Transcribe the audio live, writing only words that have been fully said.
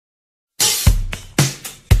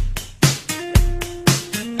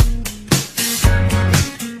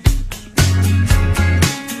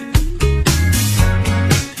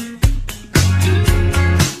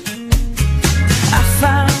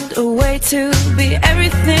be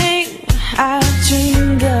everything I've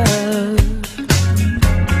dreamed of.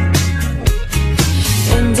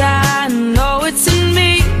 And I know it's in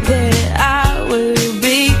me that I will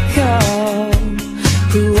become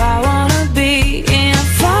who I wanna be. And I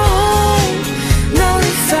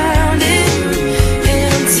finally found it,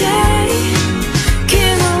 and I'm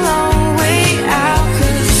taking a long way out,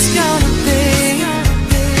 'cause it's gonna be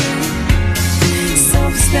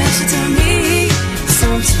something special to me,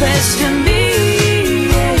 something special to me.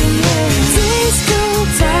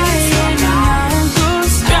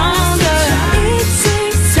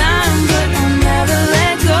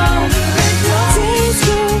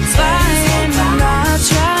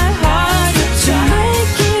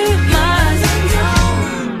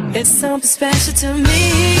 It's something special to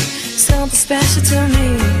me, something special to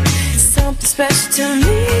me, something special to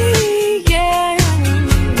me, yeah.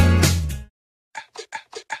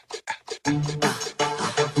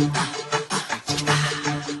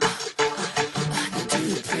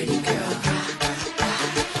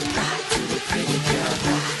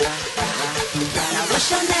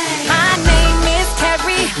 My name is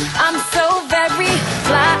Carrie, I'm so very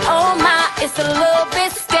fly, oh my, it's a little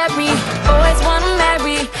bit scary. Always wanna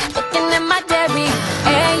marry, looking at my dairy,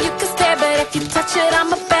 and you can stare, but if you touch it,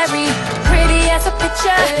 I'm a berry. Pretty as a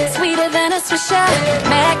picture, sweeter than a swisher.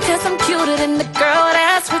 Mad 'cause I'm cuter than the girl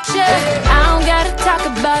that's with you. I don't gotta talk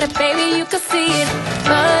about it, baby, you can see it.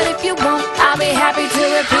 But if you won't, I'll be happy to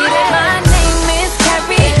repeat it. My name is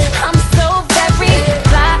Carrie, I'm so very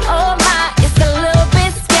fly, oh my, it's a little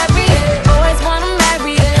bit scary. Always wanna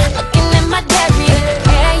marry, looking at my dairy,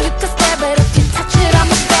 and you can stare, but if you touch it, I'm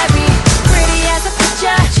a berry. Pretty as a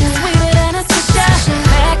picture, sweeter than a swisher.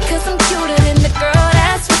 Mad 'cause I'm cuter than the girl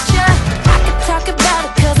that's with you. I can talk about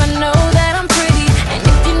it 'cause I know that I'm pretty, and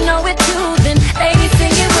if you know it too, then ladies,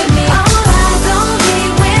 sing it with me. All eyes on me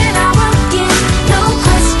when I walk in, no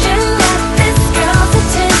question that this girl's a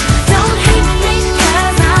 10. Don't hate me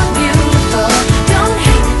 'cause I'm beautiful, don't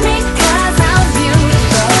hate me 'cause I'm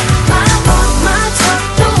beautiful. My walk, my talk,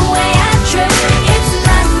 the way I trip, it's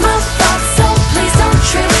not my fault, so please don't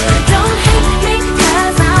trip. Don't hate me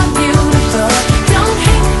 'cause I'm beautiful, don't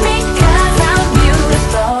hate me 'cause I'm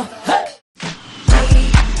beautiful.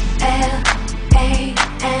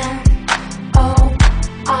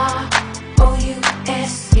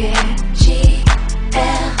 G-L-A-N-O-R-O-U-S, yeah.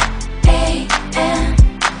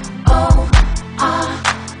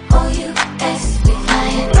 G-L-A-N-O-R-O-U-S. We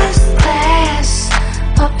flying first class,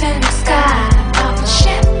 up in the sky, popping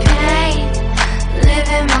champagne,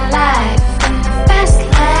 living my life in the fast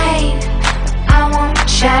lane. I won't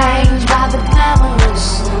change by the glamorous,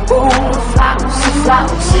 ooh, the flowers, the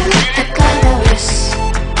glamorous,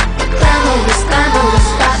 glamorous, glamorous,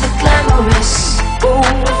 by the glamorous, ooh,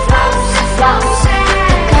 the flowers, the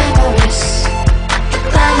glamorous,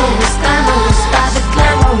 glamorous, glamorous, by the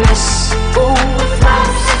glamorous, ooh, the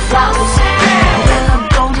flowers. Yellow,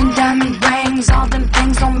 golden, diamond rings, all them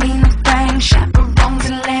things don't mean a thing. Chaperones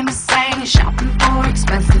and limousines, shopping for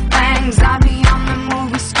expensive things. I be on the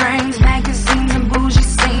movie screens, magazines and bougie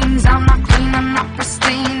scenes. I'm not clean, I'm not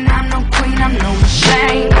pristine, I'm no queen, I'm no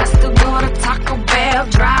shame. I still go to Taco Bell,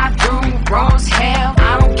 drive through Rose Hill.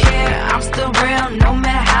 I don't care, I'm still real, no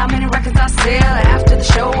matter how many records I sell. After the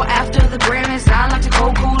show, after the Grammys, I like to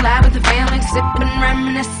go cool out with the family, sipping,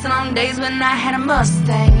 reminiscing on days when I had a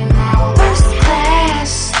Mustang. And now first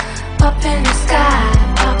class, up in the sky,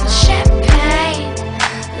 popping champagne,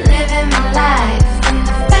 living my life in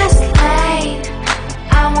the fast lane.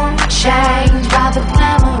 I won't change by the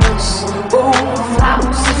glamorous, ooh,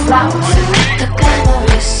 flowers, the glamorous,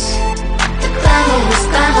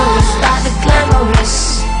 glamorous, by the glamorous,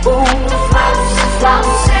 ooh,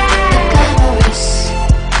 flowers.